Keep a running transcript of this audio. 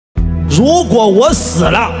如果我死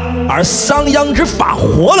了，而商鞅之法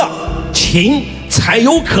活了，秦才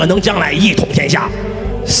有可能将来一统天下。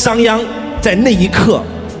商鞅在那一刻，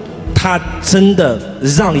他真的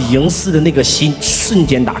让嬴驷的那个心瞬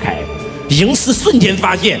间打开，嬴驷瞬间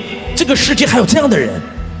发现这个世界还有这样的人，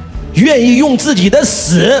愿意用自己的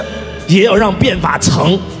死也要让变法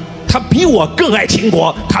成。他比我更爱秦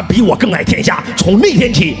国，他比我更爱天下。从那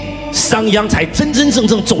天起，商鞅才真真正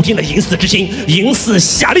正走进了嬴驷之心。嬴驷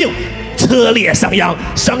下令车裂商鞅，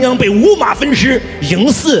商鞅被五马分尸，嬴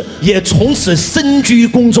驷也从此身居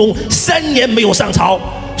宫中，3年没有上朝。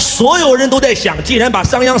所有人都在想，既然把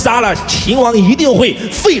商鞅杀了，秦王一定会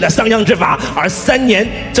废了商鞅之法。而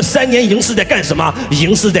这3年嬴驷在干什么？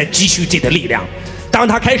嬴驷在积蓄自己的力量。当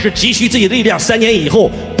他开始积蓄自己的力量，3年以后，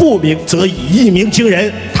不鸣则已，一鸣惊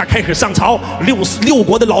人。他开始上朝，6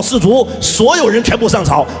国的老士族，所有人全部上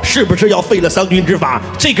朝，是不是要废了商君之法？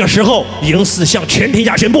这个时候，嬴驷向全天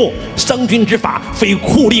下宣布：商君之法非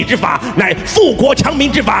酷吏之法，乃富国强民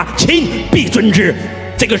之法，秦必遵之。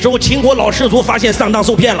这个时候，秦国老士族发现上当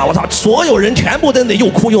受骗了，我操！所有人全部在那又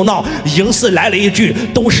哭又闹。嬴驷来了一句：“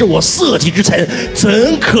都是我社稷之臣，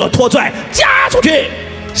怎可拖拽？嫁出去！”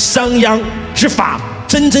商鞅之法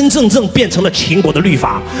真真正正变成了秦国的律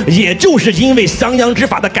法，也就是因为商鞅之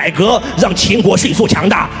法的改革，让秦国迅速强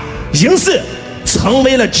大。嬴驷成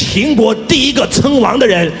为了秦国第一个称王的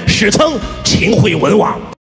人，史称秦惠文王。